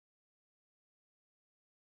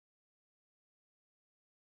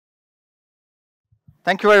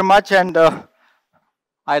Thank you very much. And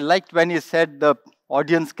I liked when he said the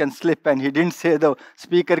audience can slip, and he didn't say the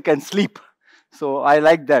speaker can sleep. So I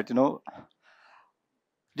like that.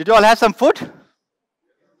 Did you all have some food?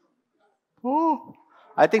 Oh,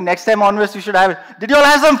 I think next time onwards you should have it. Did you all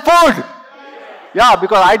have some food? Yeah,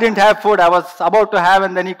 because I didn't have food. I was about to have,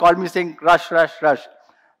 and then he called me saying, rush, rush, rush.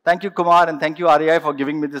 Thank you, Kumar, and thank you, RAI, for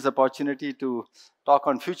giving me this opportunity to talk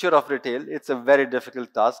on future of retail. It's a very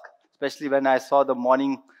difficult task, especially when I saw the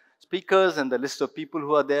morning speakers and the list of people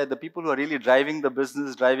who are there, the people who are really driving the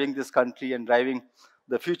business, driving this country, and driving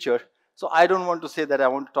the future. So I don't want to say that I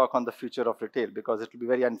want to talk on the future of retail because it will be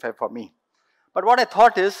very unfair for me. But what I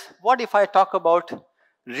thought is, what if I talk about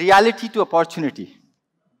reality to opportunity?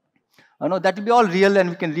 That will be all real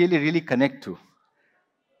and we can really, really connect to.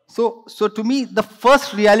 So to me, the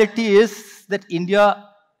first reality is that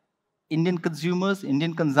Indian consumers,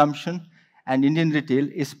 Indian consumption, and Indian retail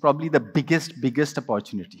is probably the biggest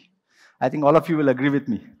opportunity. I think all of you will agree with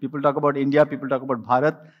me. People talk about India, people talk about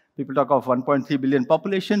Bharat, people talk of 1.3 billion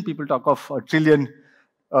population, people talk of $1 trillion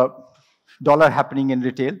happening in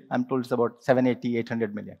retail. I'm told it's about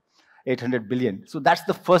 800 billion. So that's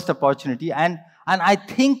the first opportunity. And I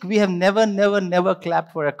think we have never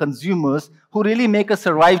clapped for our consumers who really make us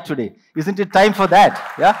survive today. Isn't it time for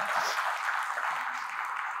that? Yeah.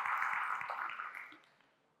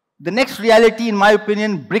 The next reality, in my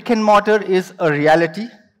opinion, brick and mortar is a reality.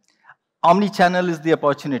 Omni-channel is the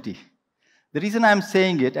opportunity. The reason I'm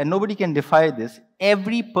saying it, and nobody can defy this,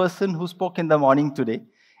 every person who spoke in the morning today,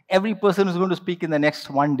 every person who's going to speak in the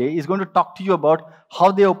next one day is going to talk to you about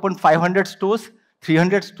how they opened 500 stores,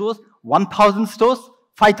 300 stores, 1,000 stores,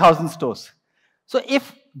 5,000 stores. So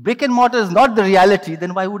if brick and mortar is not the reality,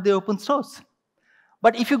 then why would they open stores?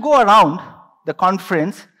 But if you go around the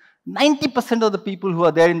conference, 90% of the people who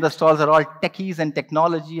are there in the stalls are all techies and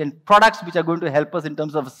technology and products which are going to help us in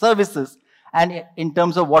terms of services and in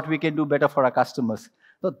terms of what we can do better for our customers.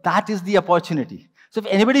 So that is the opportunity. So if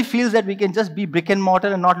anybody feels that we can just be brick and mortar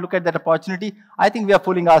and not look at that opportunity, I think we are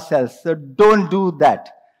fooling ourselves. So don't do that.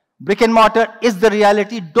 Brick and mortar is the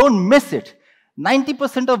reality. Don't miss it.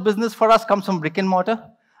 90% of business for us comes from brick and mortar.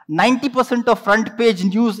 90% of front page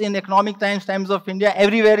news in Economic Times, Times of India,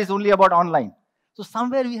 everywhere is only about online. So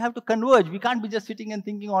somewhere we have to converge. We can't be just sitting and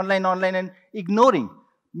thinking online and ignoring.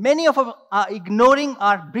 Many of us are ignoring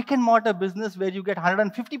our brick and mortar business where you get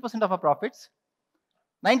 150% of our profits,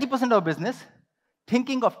 90% of business,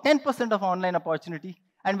 thinking of 10% of online opportunity,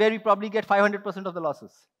 and where we probably get 500% of the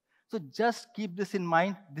losses. So just keep this in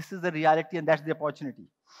mind. This is the reality and that's the opportunity.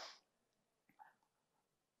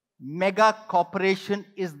 Mega corporation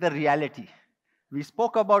is the reality. We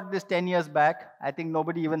spoke about this 10 years back. I think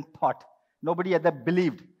nobody even thought. Nobody ever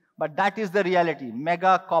believed. But that is the reality.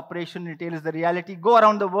 Mega corporation retail is the reality. Go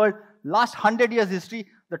around the world. Last 100 years history,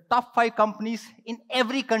 the top 5 companies in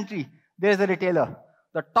every country, there is a retailer.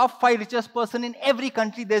 The top 5 richest person in every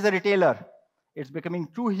country, there is a retailer. It's becoming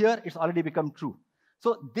true here. It's already become true.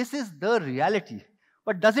 So this is the reality.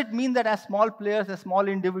 But does it mean that as small players, as small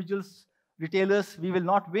individuals, retailers, we will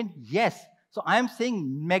not win? Yes. So I am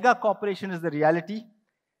saying mega corporation is the reality.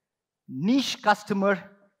 Niche customer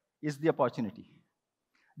is the opportunity.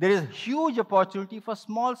 There is huge opportunity for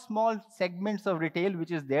small segments of retail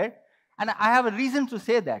which is there. And I have a reason to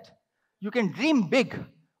say that. You can dream big,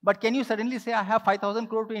 but can you suddenly say, I have 5,000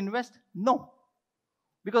 crore to invest? No.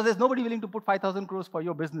 Because there's nobody willing to put 5,000 crores for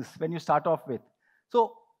your business when you start off with.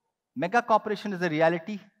 So mega corporation is the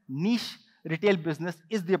reality. Niche retail business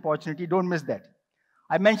is the opportunity. Don't miss that.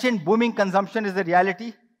 I mentioned booming consumption is the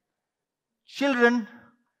reality. Children,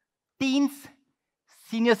 teens,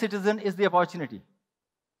 senior citizen is the opportunity.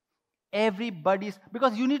 Everybody's,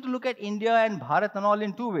 because you need to look at India and Bharat and all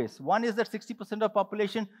in 2 ways. One is that 60% of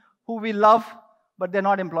population who we love, but they're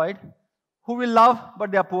not employed. Who we love,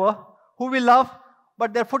 but they're poor. Who we love,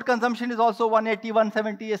 but their food consumption is also 180,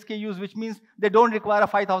 170 SKUs, which means they don't require a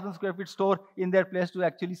 5,000 square feet store in their place to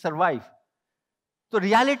actually survive. So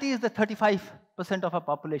reality is the 35% of our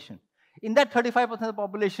population. In that 35% of the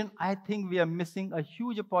population, I think we are missing a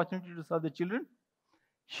huge opportunity to serve the children,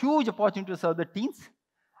 huge opportunity to serve the teens,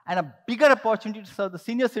 and a bigger opportunity to serve the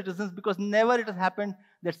senior citizens, because never it has happened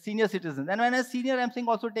that senior citizens, and when I say senior, I'm saying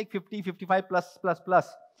also take 50, 55 plus,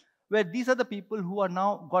 where these are the people who are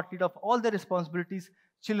now got rid of all their responsibilities.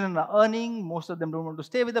 Children are earning, most of them don't want to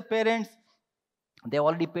stay with the parents, they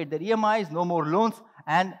already paid their EMIs, no more loans,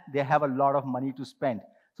 and they have a lot of money to spend.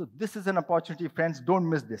 So this is an opportunity, friends, don't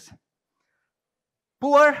miss this.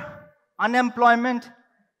 Poor unemployment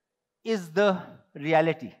is the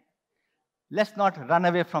reality. Let's not run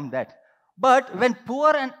away from that. But when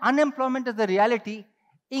poor and unemployment is the reality,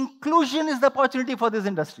 Inclusion is the opportunity for this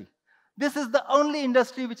industry. This is the only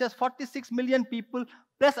industry which has 46 million people,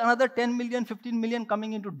 plus another 10 million, 15 million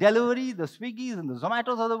coming into delivery, the Swiggies and the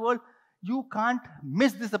Zomatos of the world. You can't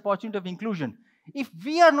miss this opportunity of inclusion. If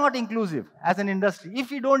we are not inclusive as an industry,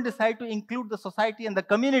 if we don't decide to include the society and the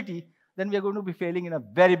community, then we are going to be failing in a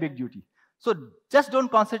very big duty. So just don't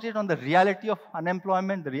concentrate on the reality of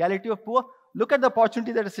unemployment, the reality of poor. Look at the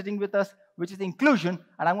opportunity that is sitting with us, which is inclusion.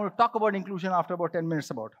 And I'm going to talk about inclusion after about 10 minutes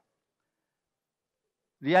about.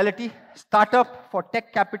 Reality, startup for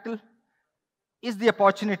tech capital is the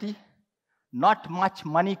opportunity. Not much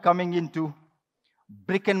money coming into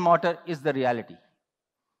brick and mortar is the reality.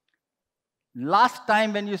 Last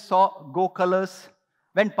time when you saw Go Colors,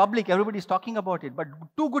 went public, everybody's talking about it. But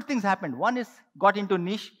two good things happened. One is got into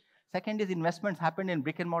niche. Second is investments happened in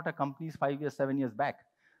brick and mortar companies 5 years, 7 years back.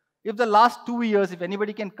 If the last 2 years, if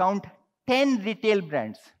anybody can count 10 retail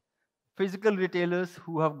brands, physical retailers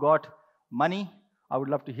who have got money, I would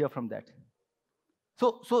love to hear from that.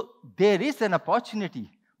 So there is an opportunity,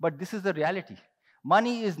 but this is the reality.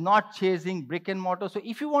 Money is not chasing brick and mortar. So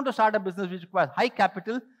if you want to start a business which requires high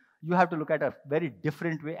capital, you have to look at a very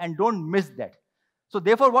different way and don't miss that. So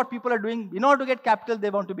therefore, what people are doing, in order to get capital,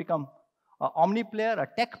 they want to become an omni player, a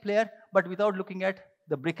tech player, but without looking at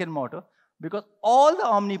the brick and mortar. Because all the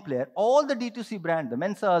omni player, all the D2C brand, the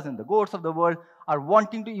Mensas and the Goats of the world are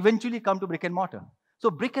wanting to eventually come to brick and mortar. So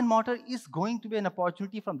brick and mortar is going to be an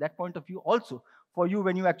opportunity from that point of view also for you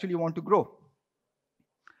when you actually want to grow.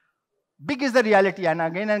 Big is the reality, and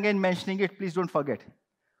again mentioning it, please don't forget.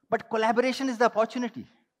 But collaboration is the opportunity.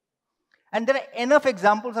 And there are enough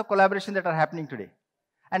examples of collaboration that are happening today.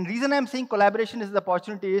 And the reason I'm saying collaboration is the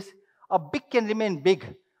opportunity is a big can remain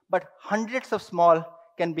big, but hundreds of small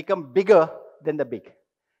can become bigger than the big.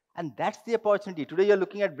 And that's the opportunity. Today you're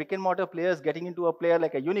looking at brick and mortar players getting into a player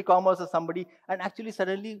like a Unicommerce or somebody, and actually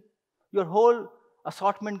suddenly your whole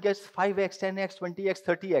assortment gets 5x, 10x, 20x,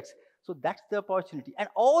 30x. So that's the opportunity. And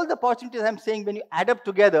all the opportunities I'm saying, when you add up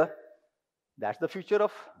together, that's the future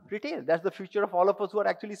of retail. That's the future of all of us who are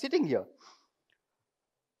actually sitting here.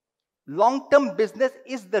 Long-term business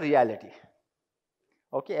is the reality.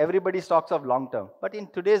 Okay, everybody talks of long-term. But in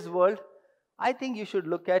today's world, I think you should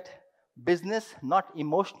look at business not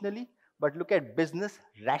emotionally, but look at business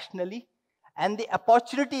rationally. And the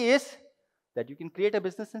opportunity is that you can create a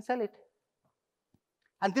business and sell it.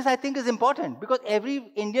 And this I think is important because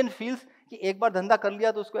every Indian feels कि एक बार धंधा कर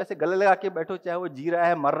लिया तो उसको ऐसे गले लगा के बैठो चाहे वो जी रहा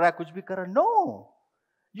है मर रहा है कुछ भी कर रहा है. No,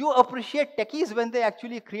 you appreciate techies when they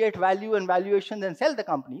actually create value and valuation and sell the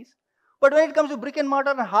companies. But when it comes to brick and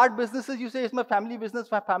mortar and hard businesses, you say it's my family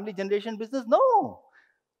business, my family generation business. No,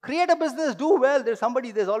 create a business, do well. There's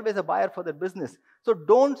always a buyer for that business. So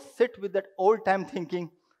don't sit with that old time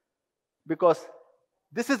thinking because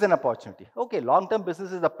this is an opportunity. Okay, long-term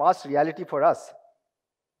business is the past reality for us.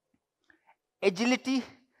 Agility,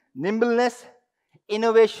 nimbleness,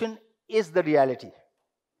 innovation is the reality.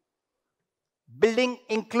 Building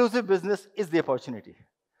inclusive business is the opportunity.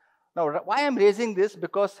 Now, why I'm raising this?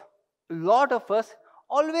 Because a lot of us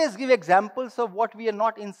always give examples of what we are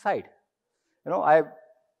not inside. You know,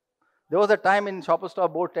 there was a time in Shopper Store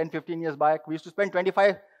board 10, 15 years back, we used to spend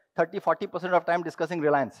 25, 30, 40% of time discussing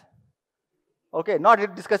Reliance. Okay,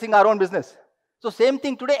 not discussing our own business. So same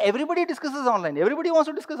thing today, everybody discusses online. Everybody wants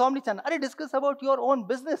to discuss omnichannel. Discuss about your own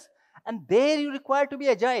business. And there you require to be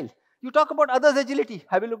agile. You talk about others' agility.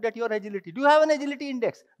 Have you looked at your agility? Do you have an agility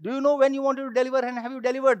index? Do you know when you want to deliver and have you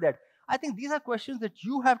delivered that? I think these are questions that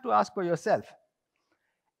you have to ask for yourself.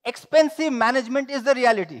 Expensive management is the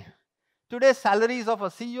reality. Today's salaries of a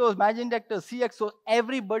CEOs, managing directors, CXOs,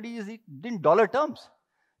 everybody is in dollar terms.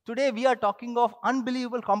 Today we are talking of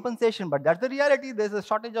unbelievable compensation, but that's the reality. There's a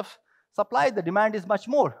shortage of supply, the demand is much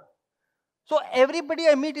more. So everybody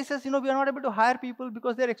I meet, he says, we are not able to hire people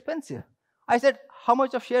because they're expensive. I said, how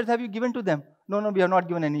much of shares have you given to them? No, we have not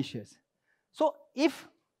given any shares. So if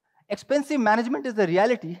expensive management is the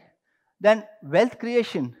reality, then wealth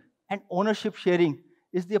creation and ownership sharing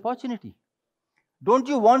is the opportunity. Don't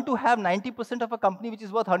you want to have 90% of a company which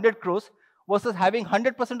is worth 100 crores versus having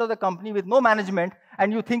 100% of the company with no management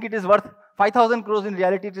and you think it is worth 5,000 crores, in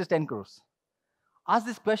reality it is 10 crores? Ask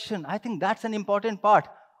this question. I think that's an important part.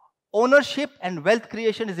 Ownership and wealth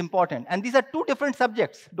creation is important. And these are two different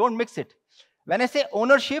subjects. Don't mix it. When I say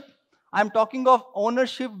ownership, I'm talking of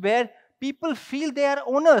ownership where people feel they are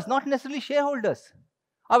owners, not necessarily shareholders.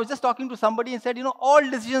 I was just talking to somebody and said, all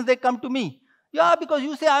decisions, they come to me. Yeah, because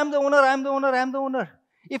you say, I'm the owner, I'm the owner, I'm the owner.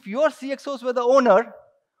 If your CXOs were the owner,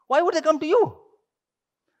 why would they come to you?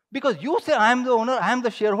 Because you say, I'm the owner, I'm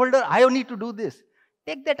the shareholder, I need to do this.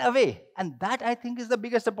 Take that away. And that, I think, is the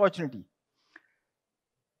biggest opportunity.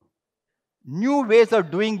 New ways of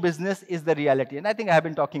doing business is the reality. And I think I have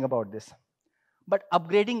been talking about this. But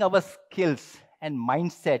upgrading our skills and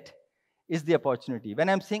mindset is the opportunity. When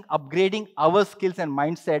I'm saying upgrading our skills and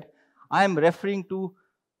mindset, I am referring to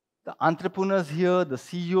the entrepreneurs here, the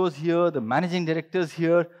CEOs here, the managing directors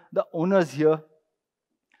here, the owners here.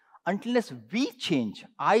 Unless we change,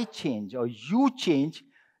 I change, or you change,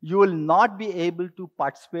 you will not be able to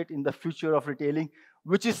participate in the future of retailing,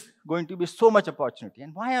 which is going to be so much opportunity.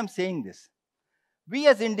 And why I'm saying this? We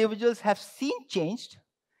as individuals have seen change,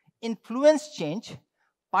 influenced change,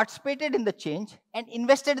 participated in the change, and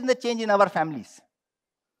invested in the change in our families.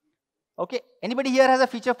 Okay, anybody here has a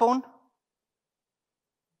feature phone?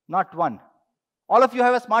 Not one. All of you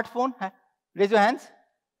have a smartphone? Raise your hands.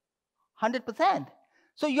 100%.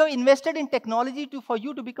 So you're invested in technology for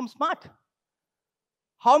you to become smart.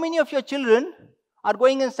 How many of your children are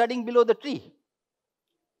going and studying below the tree?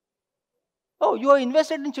 Oh, you are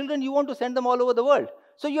invested in children, you want to send them all over the world.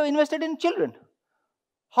 So you're invested in children.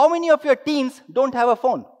 How many of your teens don't have a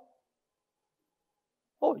phone?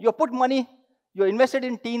 Oh, you put money, you're invested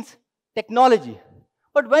in teens, technology.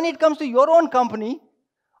 But when it comes to your own company,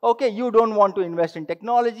 okay, you don't want to invest in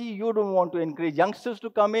technology, you don't want to encourage youngsters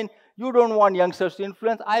to come in, you don't want youngsters to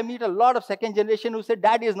influence. I meet a lot of second generation who say,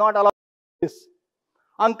 Dad is not allowing this.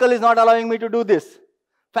 Uncle is not allowing me to do this.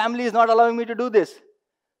 Family is not allowing me to do this.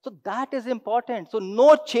 So that is important. So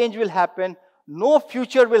no change will happen, no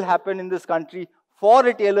future will happen in this country for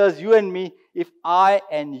retailers, you and me, if I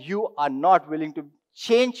and you are not willing to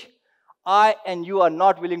change, I and you are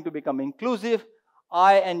not willing to become inclusive,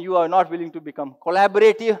 I and you are not willing to become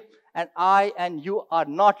collaborative, and I and you are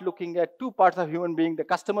not looking at two parts of human being, the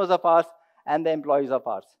customers of ours and the employees of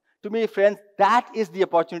ours. To me, friends, that is the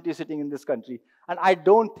opportunity sitting in this country. And I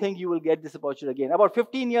don't think you will get this opportunity again. About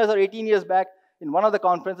 15 years or 18 years back, in one of the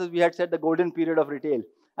conferences, we had said the golden period of retail.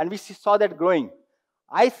 And we saw that growing.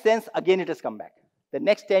 I sense again it has come back. The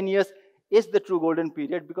next 10 years is the true golden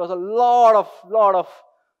period because a lot of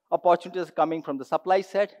opportunities coming from the supply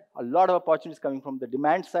side, a lot of opportunities coming from the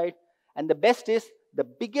demand side. And the best is, the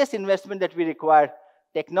biggest investment that we require,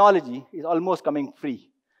 technology, is almost coming free.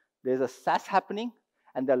 There's a SaaS happening,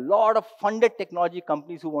 and there are a lot of funded technology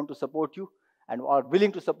companies who want to support you and are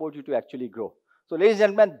willing to support you to actually grow. So ladies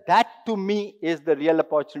and gentlemen, that to me is the real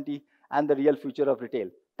opportunity and the real future of retail.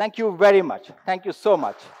 Thank you very much. Thank you so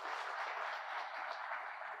much.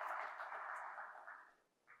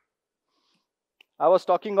 I was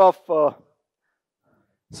talking of...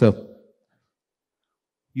 Sir,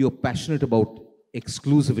 you're passionate about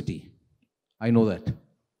exclusivity. I know that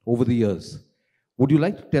over the years. Would you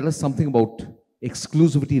like to tell us something about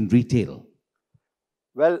exclusivity in retail?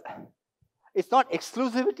 Well, it's not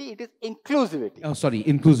exclusivity, it is inclusivity. Oh, sorry,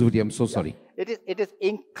 inclusivity. I'm so sorry. It is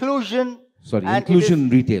inclusion. Sorry, inclusion in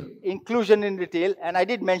retail. Inclusion in retail. And I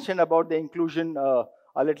did mention about the inclusion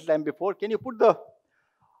a little time before. Can you put the...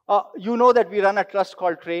 you know that we run a trust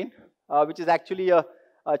called TRRAIN, which is actually a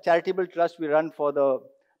charitable trust we run for the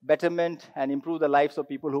betterment and improve the lives of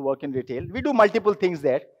people who work in retail. We do multiple things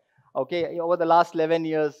there. Okay, over the last 11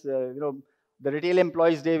 years, the Retail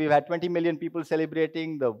Employees Day, we've had 20 million people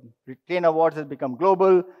celebrating. The TRRAIN Awards has become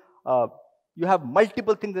global. You have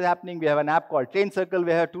multiple things that are happening. We have an app called TRRAIN Circle.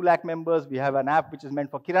 We have 2 lakh members. We have an app which is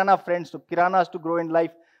meant for Kirana friends, to Kiranas to grow in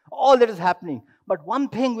life. All that is happening. But one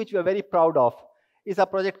thing which we are very proud of is a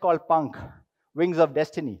project called Punk, Wings of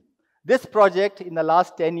Destiny. This project in the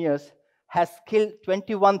last 10 years has skilled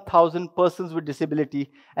 21,000 persons with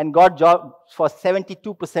disability and got jobs for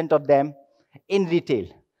 72% of them in retail.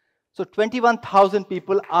 So 21,000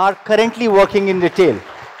 people are currently working in retail.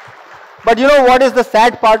 But you know what is the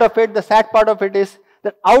sad part of it? The sad part of it is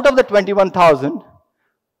that out of the 21,000,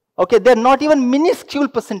 okay, they're not even minuscule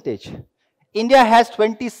percentage. India has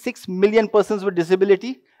 26 million persons with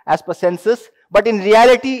disability as per census, but in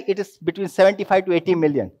reality, it is between 75 to 80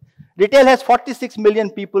 million. Retail has 46 million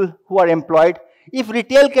people who are employed. If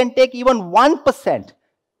retail can take even 1%,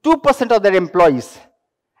 2% of their employees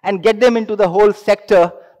and get them into the whole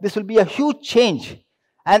sector, this will be a huge change.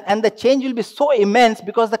 And the change will be so immense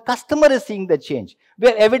because the customer is seeing the change. We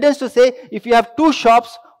have evidence to say if you have 2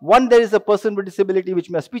 shops, one there is a person with disability which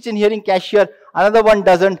may have speech and hearing cashier, another one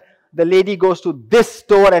doesn't, the lady goes to this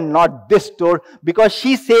store and not this store because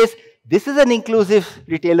she says, this is an inclusive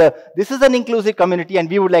retailer, this is an inclusive community, and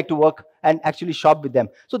we would like to work and actually shop with them.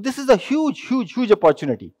 So this is a huge, huge, huge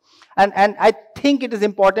opportunity. And I think it is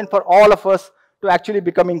important for all of us to actually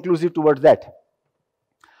become inclusive towards that.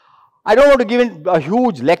 I don't want to give a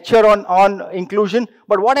huge lecture on inclusion,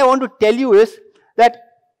 but what I want to tell you is that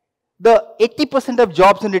the 80% of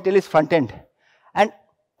jobs in retail is front end. And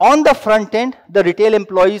On the front end, the retail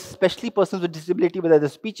employees, especially persons with disability, whether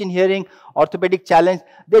it's speech and hearing, orthopedic challenge,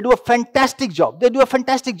 they do a fantastic job. They do a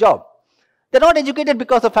fantastic job. They're not educated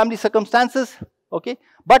because of family circumstances, okay?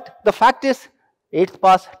 But the fact is, 8th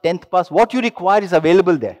pass, 10th pass, what you require is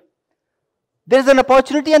available there. There's an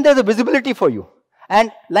opportunity and there's a visibility for you.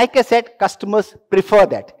 And like I said, customers prefer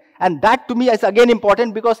that. And that to me is again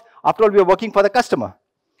important because after all, we are working for the customer.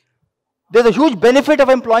 There's a huge benefit of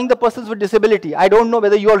employing the persons with disability. I don't know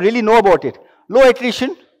whether you all really know about it. Low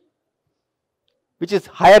attrition, which is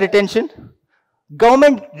higher retention.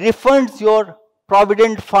 Government refunds your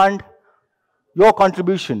provident fund, your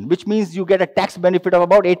contribution, which means you get a tax benefit of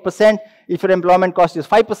about 8%. If your employment cost is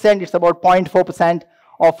 5%, it's about 0.4%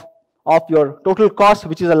 of your total cost,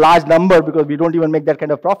 which is a large number because we don't even make that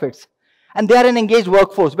kind of profits. And they are an engaged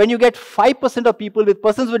workforce. When you get 5% of people with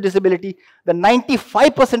persons with disability, the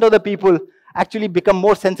 95% of the people actually become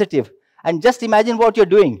more sensitive. And just imagine what you're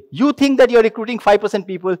doing. You think that you're recruiting 5%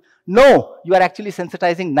 people. No, you are actually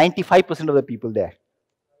sensitizing 95% of the people there.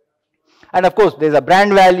 And of course, there's a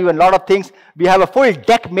brand value and a lot of things. We have a full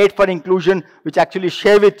deck made for inclusion, which actually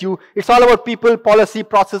share with you. It's all about people, policy,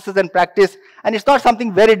 processes, and practice. And it's not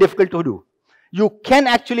something very difficult to do. You can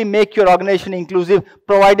actually make your organization inclusive,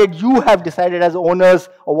 provided you have decided as owners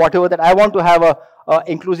or whatever that I want to have a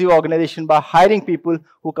inclusive organization by hiring people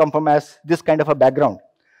who come from this kind of a background.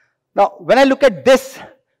 Now, when I look at this,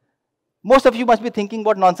 most of you must be thinking,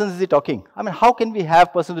 what nonsense is he talking? I mean, how can we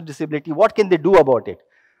have persons with disability? What can they do about it?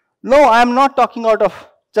 No, I'm not talking out of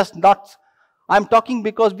just nuts. I'm talking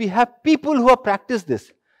because we have people who have practiced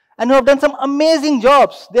this and who have done some amazing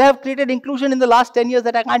jobs. They have created inclusion in the last 10 years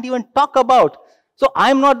that I can't even talk about. So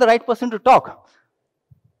I'm not the right person to talk.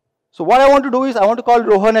 So what I want to do is I want to call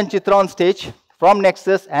Rohan and Chitra on stage from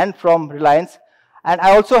Nexus and from Reliance. And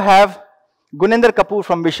I also have Gunender Kapoor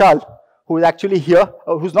from Vishal, who is actually here,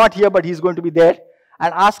 who's not here, but he's going to be there,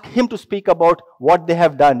 and ask him to speak about what they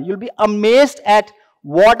have done. You'll be amazed at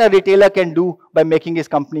what a retailer can do by making his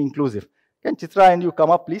company inclusive. Can Chitra and you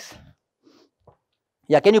come up, please?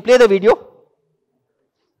 Yeah, can you play the video?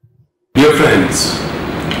 Dear friends,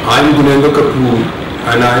 I'm Gunender Kapoor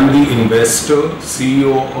and I'm the investor,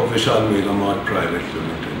 CEO of Vishal Megamart Private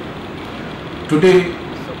Limited. Today,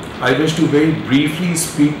 I wish to very briefly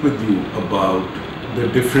speak with you about the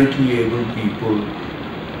differently abled people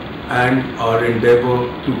and our endeavor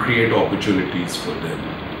to create opportunities for them.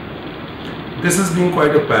 This has been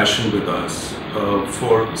quite a passion with us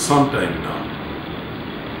for some time now.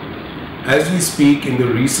 As we speak, in the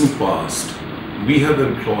recent past, we have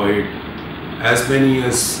employed as many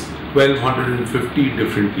as 1,250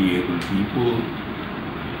 differently abled people.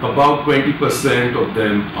 About 20% of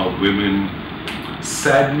them are women.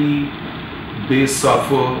 Sadly, they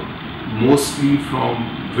suffer mostly from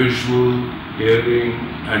visual, hearing,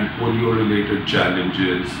 and polio-related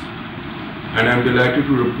challenges. And I'm delighted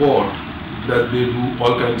to report that they do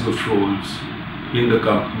all kinds of roles in the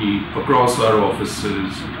company, across our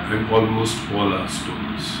offices, and almost all our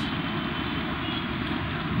stores.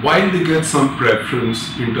 While they get some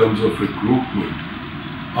preference in terms of recruitment,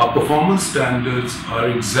 our performance standards are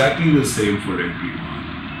exactly the same for everyone.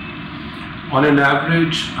 On an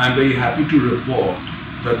average, I'm very happy to report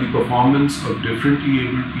that the performance of differently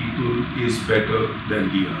abled people is better than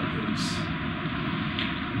the others.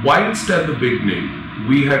 Whilst at the beginning,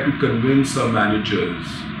 we had to convince our managers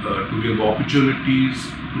to give opportunities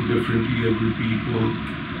to differently abled people.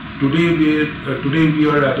 Today we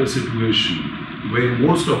are at a situation where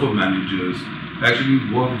most of our managers actually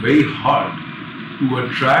work very hard to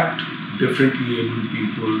attract differently abled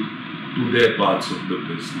people to their parts of the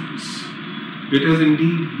business. It has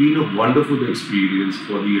indeed been a wonderful experience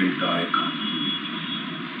for the entire company.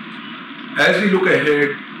 As we look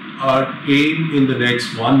ahead, our aim in the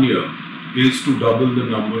next 1 year is to double the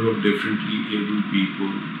number of differently abled people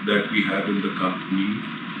that we have in the company,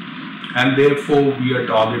 and therefore we are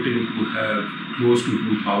targeting to have close to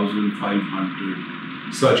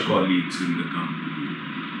 2,500 such colleagues in the company.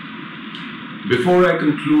 Before I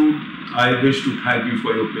conclude, I wish to thank you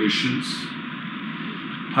for your patience.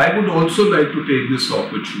 I would also like to take this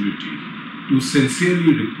opportunity to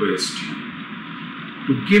sincerely request you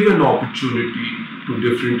to give an opportunity to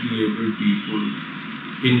differently abled people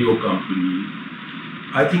in your company.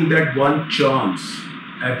 I think that one chance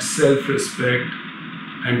at self-respect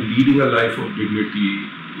and leading a life of dignity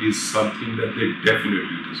is something that they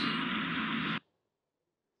definitely deserve.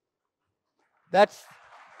 That's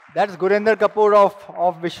Gurinder Kapoor of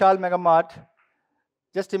Vishal Megamart.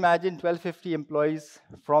 Just imagine 1,250 employees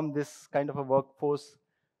from this kind of a workforce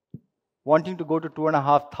wanting to go to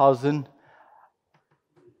 2,500.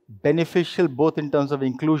 beneficial both in terms of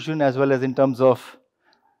inclusion as well as in terms of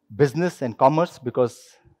business and commerce,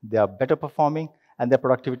 because they are better performing and their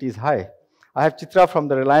productivity is high. I have Chitra from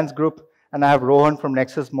the Reliance Group and I have Rohan from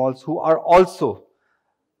Nexus Malls, who are also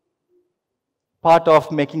part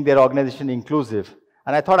of making their organization inclusive.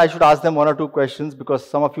 And I thought I should ask them one or two questions, because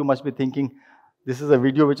some of you must be thinking, this is a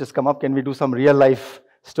video which has come up, can we do some real life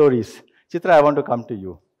stories? Chitra, I want to come to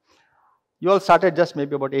you. You all started just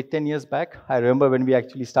maybe about 8-10 years back. I remember when we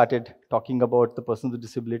actually started talking about the persons with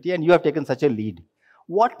disability, and you have taken such a lead.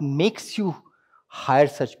 What makes you hire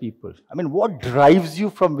such people? I mean, what drives you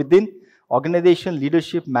from within organization,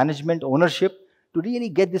 leadership, management, ownership to really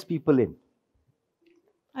get these people in?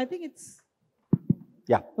 I think it's,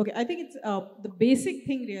 yeah. Okay, I think it's, the basic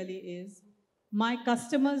thing really is, my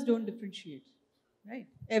customers don't differentiate, right?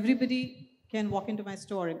 Everybody can walk into my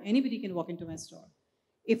store and anybody can walk into my store.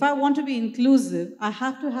 If I want to be inclusive, I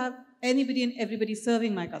have to have anybody and everybody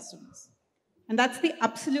serving my customers. And that's the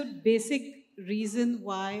absolute basic reason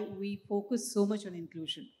why we focus so much on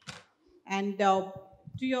inclusion. And to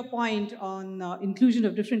your point on inclusion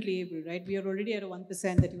of differently able, right? We are already at a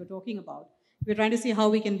 1% that you were talking about. We're trying to see how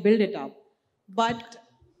we can build it up. But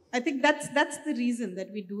I think that's the reason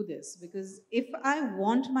that we do this, because if I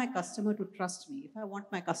want my customer to trust me, if I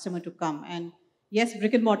want my customer to come, and yes,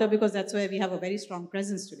 brick and mortar, because that's where we have a very strong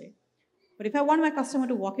presence today. But if I want my customer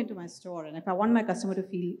to walk into my store, and if I want my customer to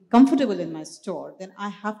feel comfortable in my store, then I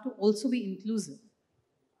have to also be inclusive.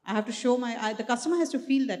 I have to show the customer has to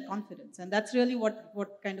feel that confidence. And that's really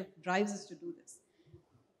what kind of drives us to do this.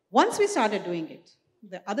 Once we started doing it,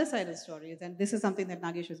 the other side of the story is, and this is something that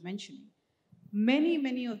Nagesh was mentioning,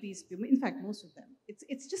 many of these people, in fact, most of them,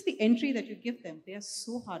 it's just the entry that you give them. They are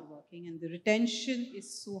so hardworking and the retention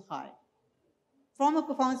is so high. From a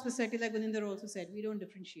performance perspective, like Guninder also said, we don't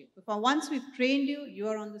differentiate. But once we've trained you,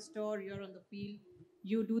 you're on the store, you're on the field,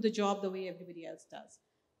 you do the job the way everybody else does.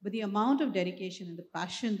 But the amount of dedication and the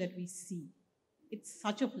passion that we see, it's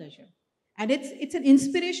such a pleasure. And it's an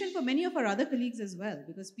inspiration for many of our other colleagues as well,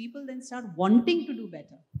 because people then start wanting to do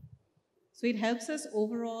better. So it helps us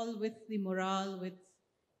overall with the morale,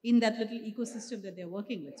 in that little ecosystem that they're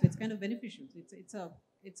working with. So it's kind of beneficial.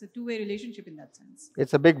 It's a two-way relationship in that sense.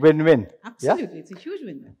 It's a big win-win. Absolutely, yeah? It's a huge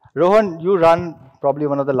win-win. Rohan, you run probably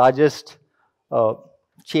one of the largest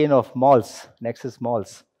chain of malls, Nexus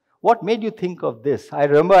Malls. What made you think of this? I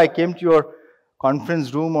remember I came to your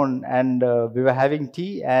conference room and we were having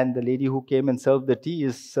tea, and the lady who came and served the tea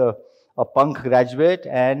is a punk graduate,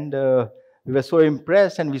 and we were so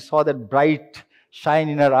impressed, and we saw that bright shine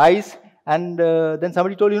in her eyes. And then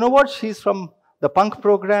somebody told, you know what, she's from the punk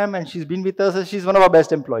program and she's been with us, and she's one of our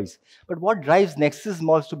best employees. But what drives Nexus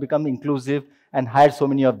Malls to become inclusive and hire so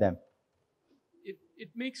many of them? It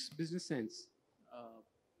makes business sense.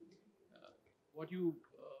 What you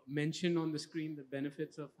mentioned on the screen, the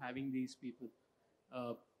benefits of having these people.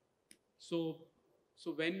 So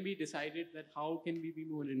when we decided that how can we be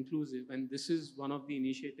more inclusive, and this is one of the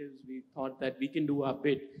initiatives we thought that we can do our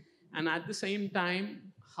bit, and at the same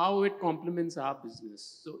time, how it complements our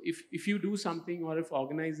business. So if you do something, or if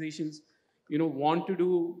organizations want to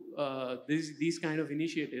do these kind of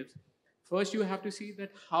initiatives, first you have to see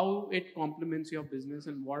that how it complements your business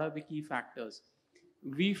and what are the key factors.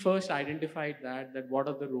 We first identified that what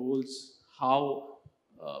are the roles, how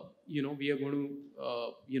we are going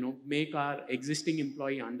to make our existing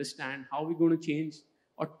employee understand how we're going to change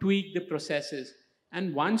or tweak the processes.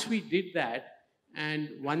 And once we did that, and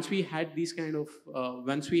once we had these kind of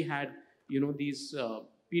these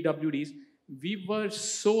PWDs, we were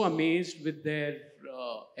so amazed with their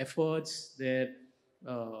efforts, their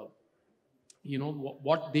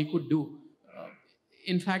what they could do.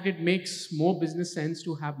 In fact, it makes more business sense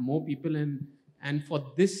to have more people in. And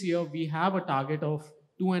for this year, we have a target of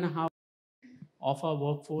 2.5% of our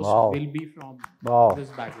workforce will be from this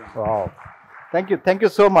background. Wow. Thank you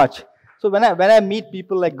so much. So when I meet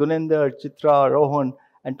people like Guninder, Chitra, Rohan,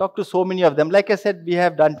 and talk to so many of them, like I said, we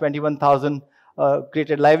have done 21,000,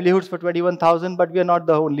 created livelihoods for 21,000, but we are not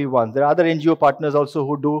the only ones. There are other NGO partners also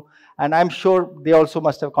who do, and I'm sure they also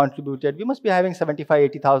must have contributed. We must be having 75,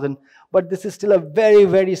 80,000, but this is still a very,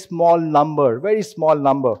 very small number, very small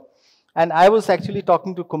number. And I was actually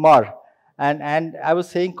talking to Kumar, and I was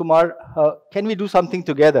saying, Kumar, can we do something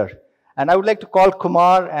together? And I would like to call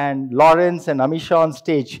Kumar and Lawrence and Amisha on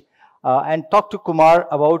stage and talk to Kumar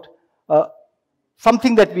about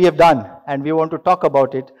something that we have done, and we want to talk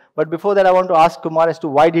about it. But before that, I want to ask Kumar as to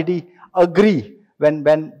why did he agree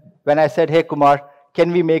when I said, hey Kumar,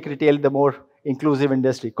 can we make retail the more inclusive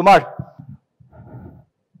industry? Kumar.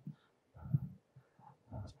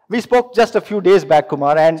 We spoke just a few days back,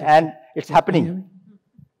 Kumar, and it's happening.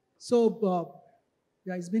 So,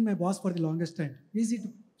 yeah, he's been my boss for the longest time. Easy to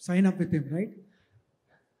sign up with him, right?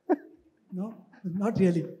 No, not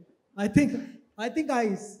really. I think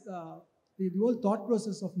the whole thought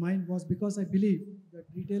process of mine was because I believe that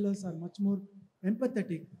retailers are much more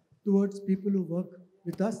empathetic towards people who work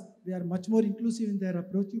with us. They are much more inclusive in their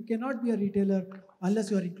approach. You cannot be a retailer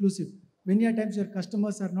unless you are inclusive. Many a times your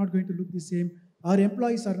customers are not going to look the same. Our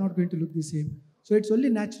employees are not going to look the same. So it's only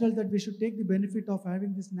natural that we should take the benefit of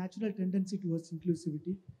having this natural tendency towards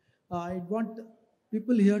inclusivity. I want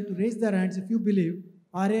people here to raise their hands if you believe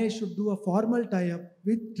RAI should do a formal tie-up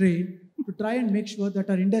with TRRAIN to try and make sure that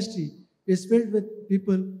our industry is filled with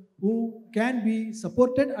people who can be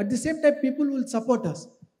supported. At the same time, people will support us.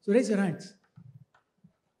 So raise your hands.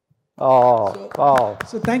 Wow.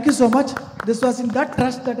 So thank you so much. This was in that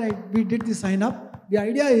trust that we did the sign up. The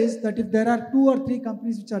idea is that if there are 2 or 3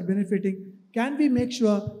 companies which are benefiting, can we make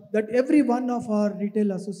sure that every one of our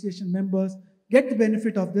retail association members get the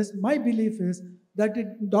benefit of this? My belief is that it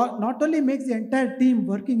not only makes the entire team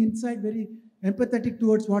working inside very empathetic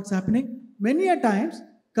towards what's happening, many a times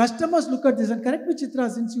customers look at this, and correct me Chitra,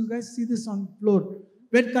 since you guys see this on the floor,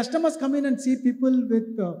 when customers come in and see people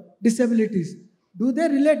with disabilities, do they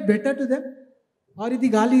relate better to them, or is the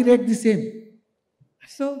gali rate the same?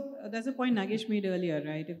 So that's a point Nagesh made earlier,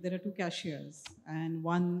 right? If there are 2 cashiers and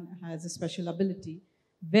one has a special ability,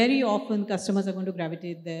 very often customers are going to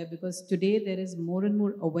gravitate there because today there is more and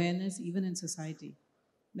more awareness even in society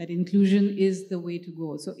that inclusion is the way to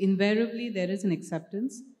go. So invariably there is an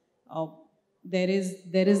acceptance. There is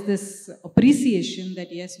this appreciation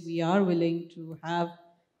that yes, we are willing to have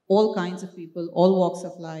all kinds of people, all walks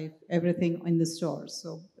of life, everything in the stores.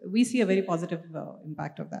 So we see a very positive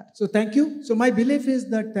impact of that. So thank you. So my belief is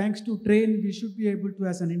that thanks to TRRAIN, we should be able to,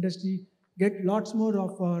 as an industry, get lots more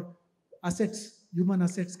of our assets, human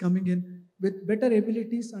assets coming in with better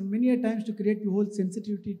abilities and many a times to create the whole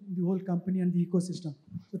sensitivity in the whole company and the ecosystem.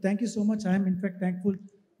 So thank you so much. I am in fact thankful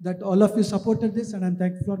that all of you supported this, and I'm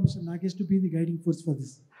thankful for Mr. Nagesh to be the guiding force for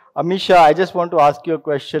this. Amisha, I just want to ask you a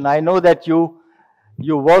question. I know that you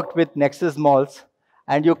worked with Nexus Malls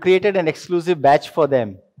and you created an exclusive batch for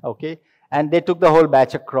them, okay? And they took the whole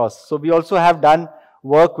batch across. So we also have done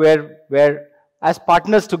work where as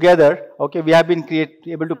partners together, okay, we have been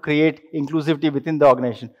able to create inclusivity within the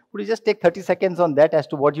organization. Would you just take 30 seconds on that as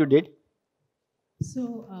to what you did?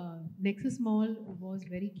 So Nexus Mall was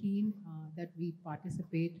very keen that we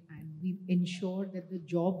participate and we ensure that the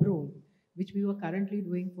job role which we were currently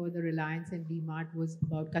doing for the Reliance and DMart was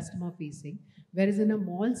about customer facing, whereas in a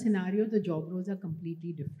mall scenario, the job roles are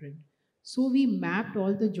completely different. So we mapped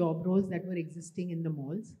all the job roles that were existing in the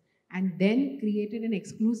malls and then created an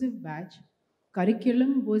exclusive batch.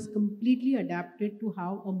 Curriculum was completely adapted to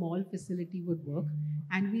how a mall facility would work,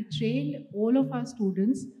 and we trained all of our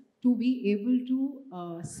students to be able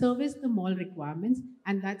to service the mall requirements,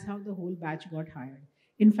 and that's how the whole batch got hired.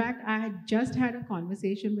 In fact, I had just had a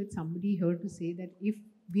conversation with somebody here to say that if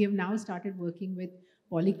we have now started working with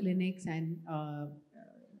polyclinics and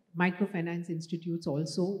microfinance institutes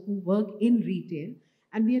also who work in retail,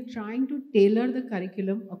 and we are trying to tailor the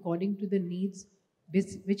curriculum according to the needs,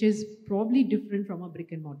 which is probably different from a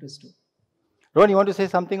brick and mortar store. Ron, you want to say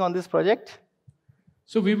something on this project?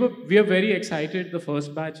 So we are very excited. The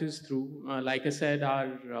first batch is through. Like I said,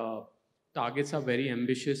 our targets are very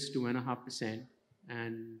ambitious, 2.5%.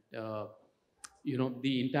 And, you know,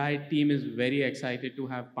 the entire team is very excited to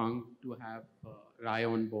have Punk, to have Rai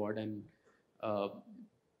on board. And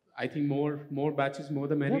I think more batches, more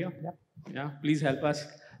the merrier. Yeah, please help us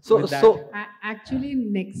with that. Actually,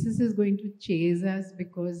 Nexus is going to chase us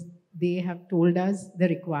because they have told us the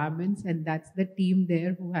requirements and that's the team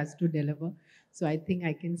there who has to deliver. So I think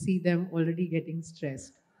I can see them already getting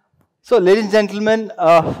stressed. So ladies and gentlemen,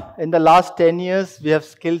 in the last 10 years, we have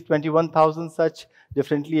skilled 21,000 such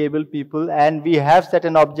differently able people, and we have set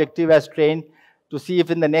an objective as TRRAIN to see if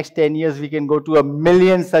in the next 10 years we can go to 1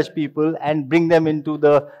 million such people and bring them into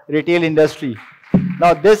the retail industry.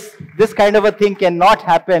 Now this kind of a thing cannot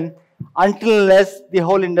happen unless the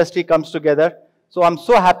whole industry comes together. So I'm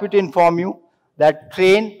so happy to inform you that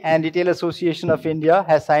TRRAIN and Retail Association of India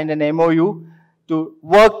has signed an MOU to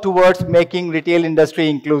work towards making retail industry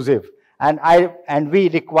inclusive. And we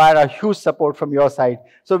require a huge support from your side.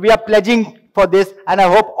 So we are pledging for this, and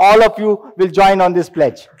I hope all of you will join on this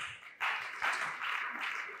pledge.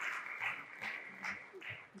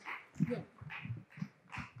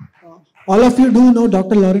 All of you do know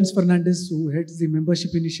Dr. Lawrence Fernandez, who heads the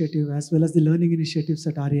membership initiative as well as the learning initiatives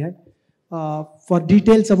at RAI. For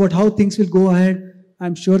details about how things will go ahead,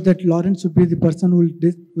 I'm sure that Lawrence would be the person who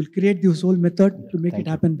will create this whole method to make it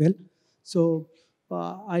happen well. So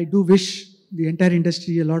I do wish the entire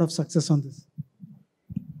industry a lot of success on this.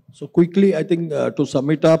 So quickly, I think to sum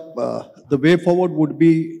it up, the way forward would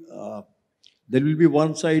be, there will be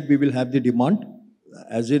one side we will have the demand,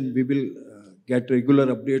 as in we will get regular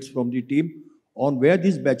updates from the team on where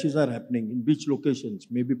these batches are happening, in which locations,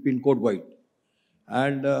 maybe pin code wide.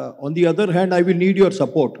 And on the other hand, I will need your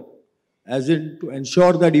support, as in to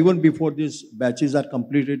ensure that even before these batches are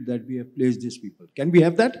completed, that we have placed these people. Can we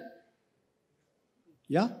have that?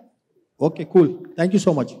 Yeah? Okay, cool. Thank you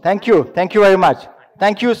so much. Thank you. Thank you very much.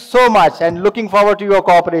 Thank you so much, and looking forward to your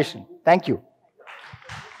cooperation. Thank you.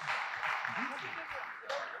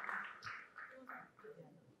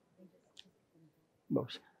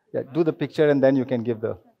 Yeah, do the picture and then you can give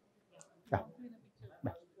the... Yeah.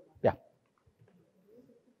 Yeah.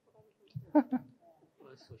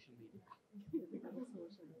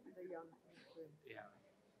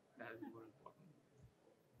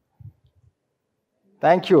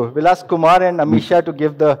 Thank you. We'll ask Kumar and Amisha to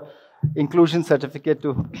give the inclusion certificate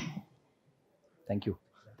to... Thank you.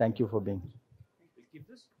 Thank you for being...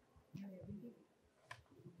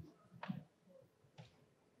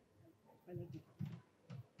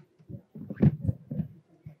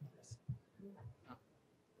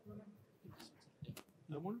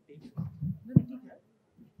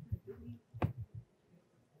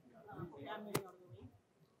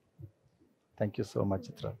 Thank you so much,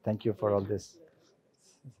 Chitra. Thank you for all this.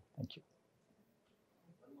 Thank you.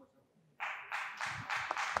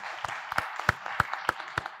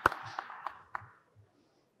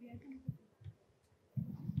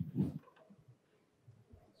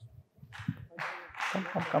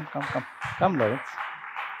 Come, Lawrence.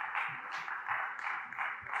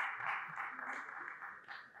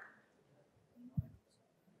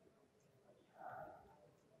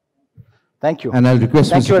 Thank you. And I'll request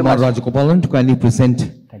Thank Mr. Kumar much. Rajagopalan to kindly present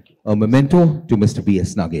a memento to Mr.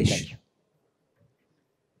 B.S. Nagesh.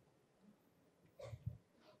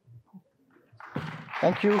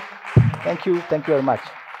 Thank you. Thank you. Thank you very much.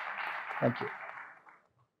 Thank you.